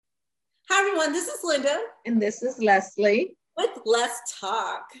Hi, everyone. This is Linda. And this is Leslie. With Let's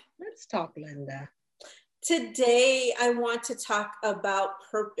Talk. Let's talk, Linda. Today, I want to talk about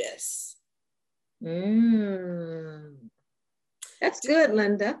purpose. That's good,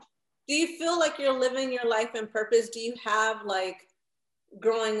 Linda. Do you feel like you're living your life in purpose? Do you have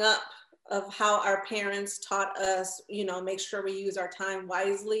growing up of how our parents taught us, make sure we use our time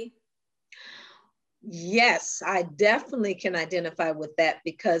wisely? Yes, I definitely can identify with that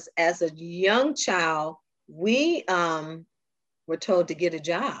because as a young child, we were told to get a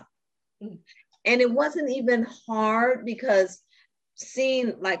job. And it wasn't even hard because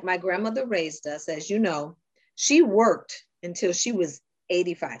seeing like my grandmother raised us, as you know, she worked until she was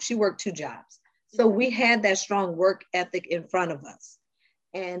 85. She worked 2 jobs. So we had that strong work ethic in front of us.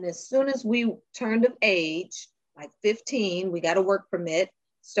 And as soon as we turned of age, like 15, we got a work permit,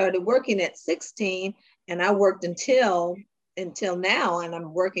 started working at 16, and I worked until now, and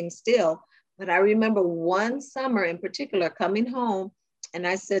I'm working still. But I remember one summer in particular coming home, and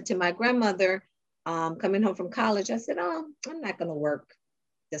I said to my grandmother, coming home from college, I said, "Oh, I'm not going to work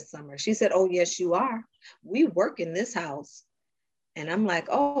this summer." She said, "Oh, yes, you are. We work in this house." And I'm like,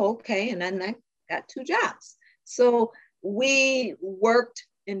 "Oh, okay." And then I got 2 jobs. So we worked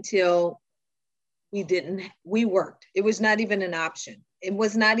until we worked. It was not even an option. It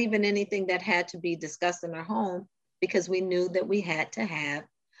was not even anything that had to be discussed in our home because we knew that we had to have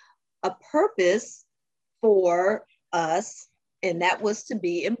a purpose for us. And that was to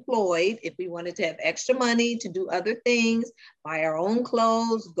be employed. If we wanted to have extra money to do other things, buy our own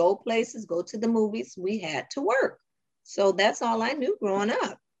clothes, go places, go to the movies, we had to work. So that's all I knew growing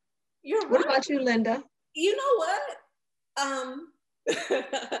up. You're right. What about you, Linda? You know what?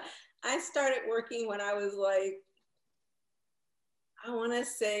 I started working when I was I want to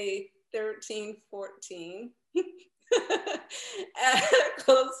say 13, 14 at a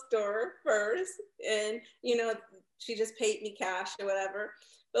clothes store first. And, she just paid me cash or whatever.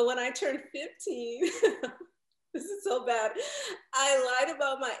 But when I turned 15, this is so bad, I lied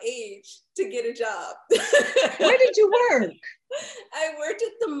about my age to get a job. Where did you work? I worked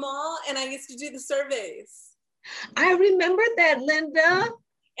at the mall and I used to do the surveys. I remember that, Linda.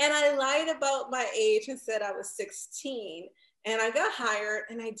 And I lied about my age and said I was 16. And I got hired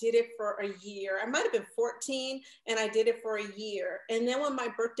and I did it for a year. I might have been 14 and I did it for a year. And then when my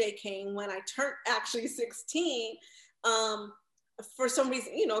birthday came, when I turned actually 16, for some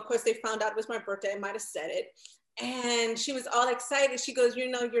reason, of course they found out it was my birthday. I might have said it. And she was all excited. She goes,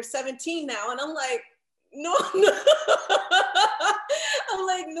 "You're 17 now." And I'm like, "No, I'm not." I'm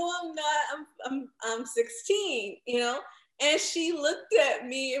like, "No, I'm not. I'm 16, And she looked at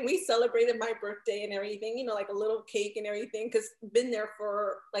me and we celebrated my birthday and everything, like a little cake and everything, because been there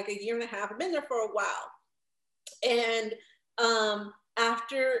for like a year and a half. I've been there for a while. And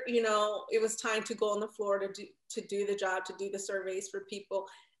after, it was time to go on the floor to do the job, to do the surveys for people,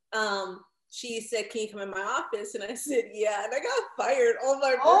 she said, "Can you come in my office?" And I said, "Yeah." And I got fired.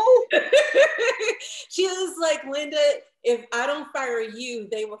 Oh. She was like, "Linda, if I don't fire you,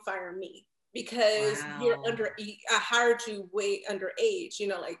 they will fire me. Because you're I hired you way underage, you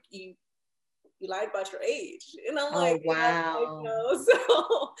lied about your age." And I'm like, wow.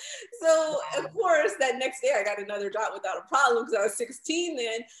 So of course that next day I got another job without a problem because I was 16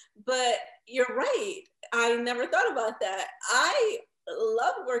 then. But you're right. I never thought about that. I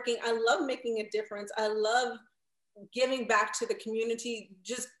love working. I love making a difference. I love giving back to the community.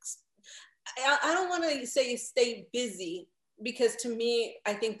 I don't want to say stay busy, because to me,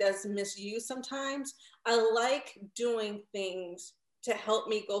 I think that's misused sometimes. I like doing things to help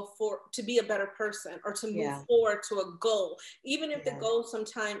me to be a better person or to move forward to a goal, even if the goal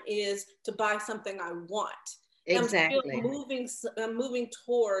sometimes is to buy something I want. Exactly. I'm moving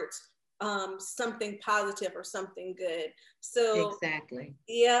towards something positive or something good. So exactly.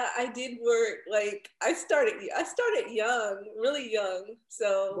 Yeah, I did work. I started young, really young.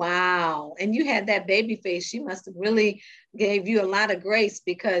 So wow. And you had that baby face. She must have really gave you a lot of grace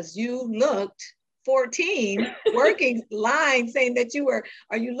because you looked 14 working, lying, saying that you were,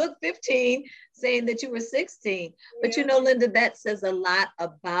 or you look 15 saying that you were 16. But Linda, that says a lot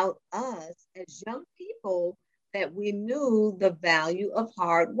about us as young people, that we knew the value of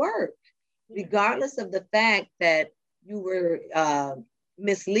hard work, regardless of the fact that you were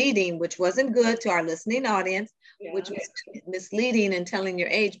misleading, which wasn't good to our listening audience, which was misleading and telling your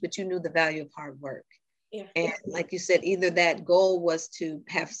age, but you knew the value of hard work. And like you said, either that goal was to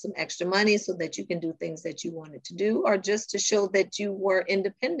have some extra money so that you can do things that you wanted to do, or just to show that you were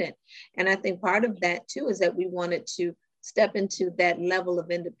independent. And I think part of that too is that we wanted to step into that level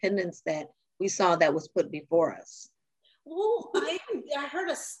of independence that we saw that was put before us. Well, I heard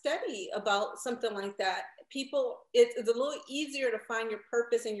a study about something like that. It's a little easier to find your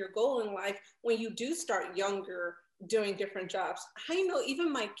purpose and your goal in life when you do start younger doing different jobs. I know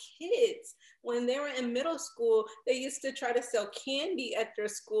even my kids, when they were in middle school, they used to try to sell candy at their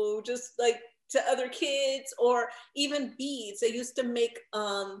school, just like to other kids, or even beads. They used to make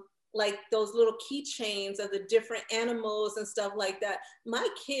like those little keychains of the different animals and stuff like that. My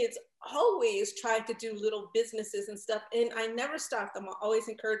kids always tried to do little businesses and stuff, and I never stopped them. I always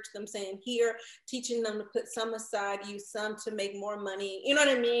encouraged them, saying, here, teaching them to put some aside, use some to make more money, you know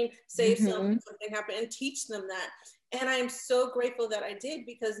what I mean, save some if something happened, and teach them that. And I'm so grateful that I did,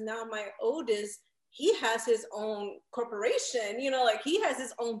 because now my oldest, he has his own corporation, you know, like he has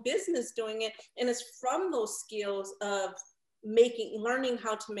his own business doing it, and it's from those skills of learning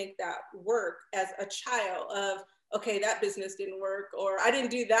how to make that work as a child, of okay, that business didn't work, or I didn't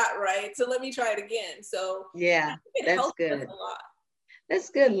do that right, so let me try it again. So yeah, it that's helps good. us a lot. That's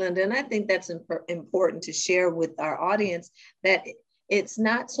good, Linda. And I think that's important to share with our audience, that it's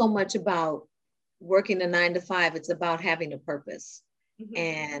not so much about working a 9 to 5, it's about having a purpose.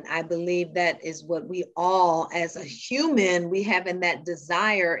 And I believe that is what we all, as a human, we have in that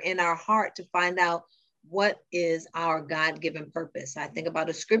desire in our heart to find out what is our God-given purpose. I think about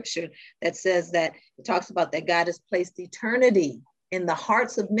a scripture that says that it talks about that God has placed eternity in the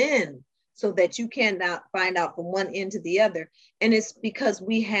hearts of men, so that you cannot find out from one end to the other. And it's because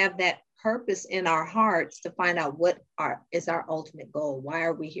we have that purpose in our hearts to find out what is our ultimate goal. Why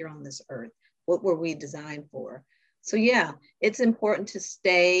are we here on this earth? What were we designed for? So yeah, it's important to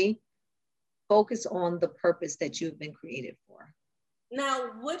stay focused on the purpose that you've been created for. Now,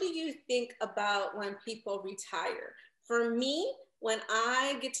 what do you think about when people retire? For me, when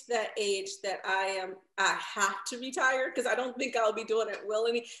I get to that age that I have to retire, because I don't think I'll be doing it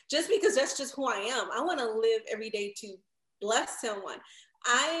willingly, just because that's just who I am. I want to live every day to bless someone.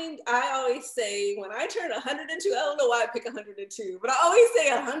 I always say, when I turn 102, I don't know why I pick 102, but I always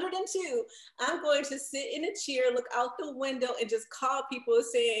say 102, I'm going to sit in a chair, look out the window, and just call people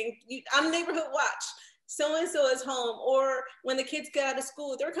saying, I'm neighborhood watch. So-and-so is home. Or when the kids get out of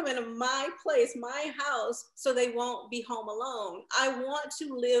school, they're coming to my place, my house, so they won't be home alone. I want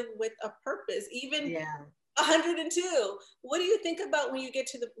to live with a purpose, even 102. What do you think about when you get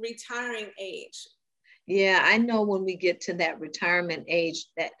to the retiring age? Yeah, I know when we get to that retirement age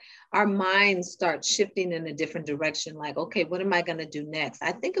that our minds start shifting in a different direction. Like, okay, what am I going to do next?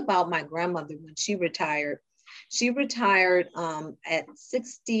 I think about my grandmother when she retired. She retired at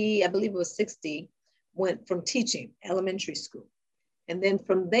 60, I believe it was 60, went from teaching elementary school. And then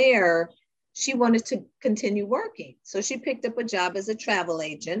from there, she wanted to continue working. So she picked up a job as a travel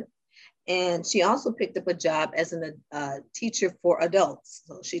agent. And she also picked up a job as a teacher for adults.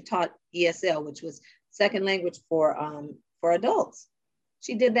 So she taught ESL, which was second language for adults.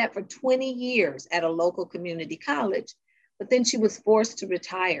 She did that for 20 years at a local community college, but then she was forced to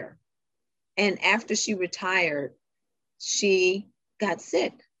retire. And after she retired, she got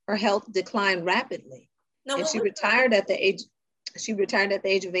sick. Her health declined rapidly. Now, and she retired at the age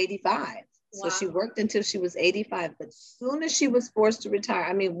of 85. So she worked until she was 85, but as soon as she was forced to retire,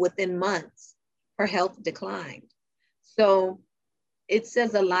 I mean, within months, her health declined. So it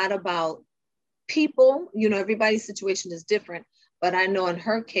says a lot about people. You know, everybody's situation is different, but I know in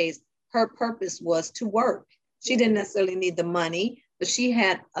her case, her purpose was to work. She didn't necessarily need the money, but she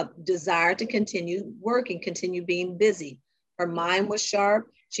had a desire to continue working, continue being busy. Her mind was sharp.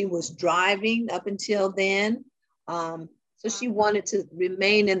 She was driving up until then. So she wanted to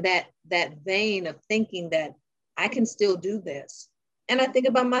remain in that vein of thinking that I can still do this. And I think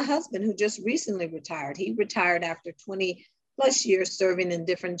about my husband, who just recently retired. He retired after 20 plus years serving in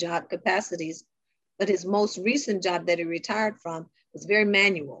different job capacities. But his most recent job that he retired from was very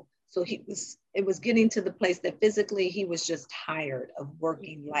manual. So it was getting to the place that physically he was just tired of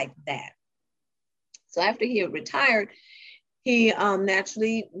working like that. So after he had retired, he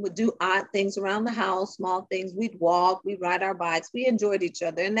naturally would do odd things around the house, small things. We'd walk, we'd ride our bikes. We enjoyed each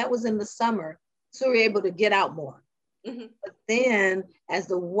other. And that was in the summer. So we were able to get out more. But then as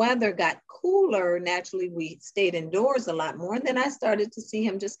the weather got cooler, naturally we stayed indoors a lot more. And then I started to see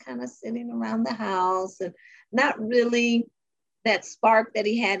him just kind of sitting around the house and not really that spark that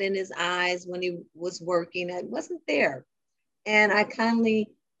he had in his eyes when he was working. It wasn't there. And I kindly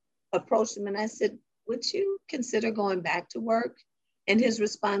approached him and I said, would you consider going back to work? And his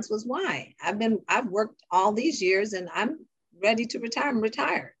response was, why? I've worked all these years and I'm ready to retire. I'm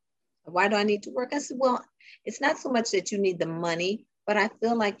retired. Why do I need to work? I said, well, it's not so much that you need the money, but I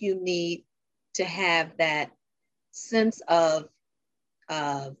feel like you need to have that sense of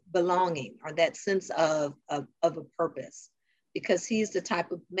of belonging or that sense of a purpose, because he's the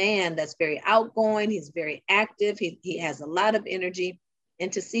type of man that's very outgoing. He's very active. He has a lot of energy.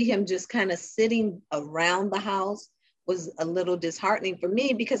 And to see him just kind of sitting around the house was a little disheartening for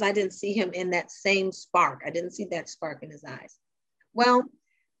me, because I didn't see him in that same spark. I didn't see that spark in his eyes. Well,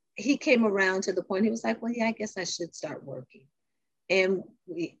 he came around to the point, he was like, well, yeah, I guess I should start working. And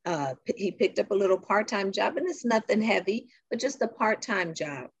he picked up a little part-time job, and it's nothing heavy, but just a part-time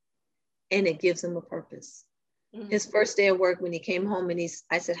job. And it gives him a purpose. Mm-hmm. His first day of work, when he came home and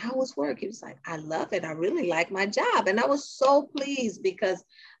I said, how was work? He was like, I love it. I really like my job. And I was so pleased, because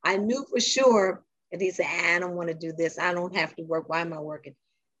I knew for sure. And he said, I don't want to do this. I don't have to work. Why am I working?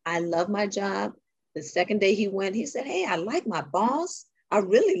 I love my job. The second day he went, he said, hey, I like my boss. I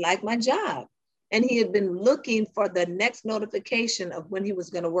really like my job. And he had been looking for the next notification of when he was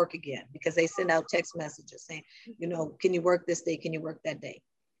going to work again, because they send out text messages saying, you know, can you work this day? Can you work that day?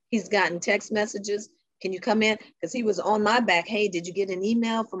 He's gotten text messages. Can you come in? Because he was on my back. Hey, did you get an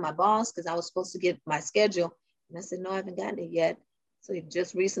email from my boss? Because I was supposed to get my schedule. And I said, no, I haven't gotten it yet. So he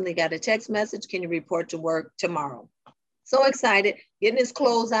just recently got a text message. Can you report to work tomorrow? So excited, getting his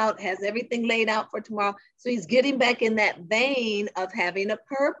clothes out, has everything laid out for tomorrow. So he's getting back in that vein of having a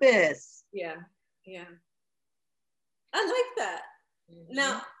purpose. Yeah. Yeah. I like that. Mm-hmm.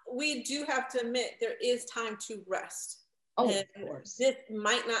 Now, we do have to admit there is time to rest. Oh, and of course. This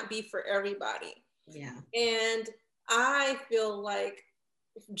might not be for everybody. Yeah. And I feel like,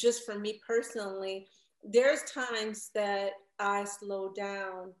 just for me personally, there's times that I slow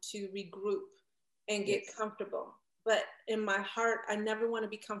down to regroup and get comfortable. But in my heart, I never want to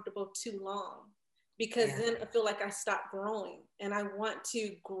be comfortable too long, because then I feel like I stop growing, and I want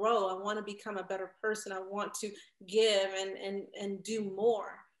to grow. I want to become a better person. I want to give and do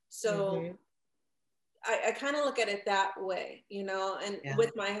more. So I kind of look at it that way, you know, and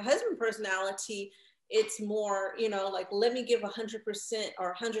with my husband personality, it's more, you know, like, let me give 100%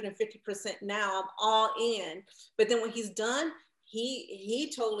 or 150% now. I'm all in. But then when he's done,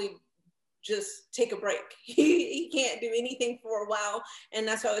 he totally just take a break. He can't do anything for a while. And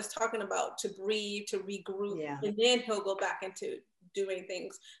that's what I was talking about, to breathe, to regroup, and then he'll go back into doing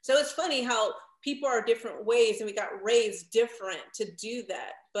things. So it's funny how people are different ways, and we got raised different to do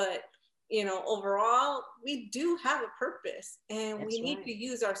that. But, you know, overall, we do have a purpose, and we need to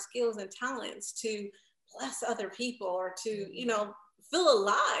use our skills and talents to bless other people, or to, you know, feel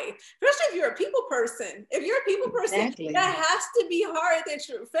alive, especially if you're a people person. If you're a people person, that has to be hard, that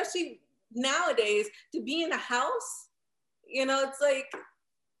you're, especially nowadays, to be in a house, you know, it's like,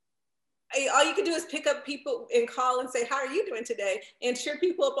 all you can do is pick up people and call and say, how are you doing today? And cheer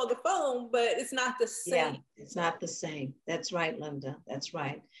people up on the phone, but it's not the same. Yeah, it's not the same. That's right, Linda. That's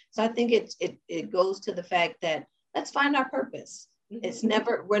right. So I think it goes to the fact that let's find our purpose. It's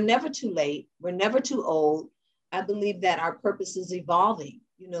we're never too late. We're never too old. I believe that our purpose is evolving.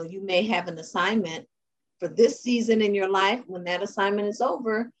 You know, you may have an assignment for this season in your life. When that assignment is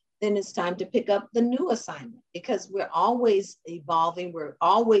over, then it's time to pick up the new assignment, because we're always evolving. We're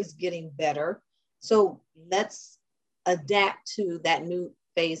always getting better. So let's adapt to that new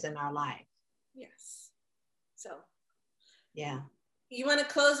phase in our life. Yes. So, yeah. You want to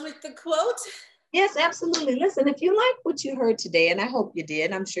close with the quote? Yes, absolutely. Listen, if you like what you heard today, and I hope you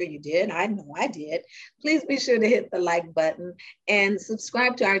did, I'm sure you did, I know I did, please be sure to hit the like button and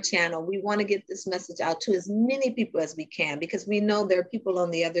subscribe to our channel. We want to get this message out to as many people as we can, because we know there are people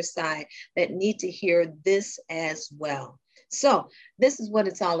on the other side that need to hear this as well. So this is what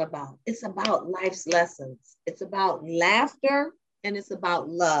it's all about. It's about life's lessons. It's about laughter, and it's about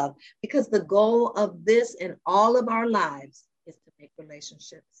love, because the goal of this in all of our lives is to make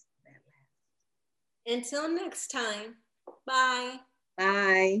relationships. Until next time, bye.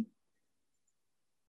 Bye.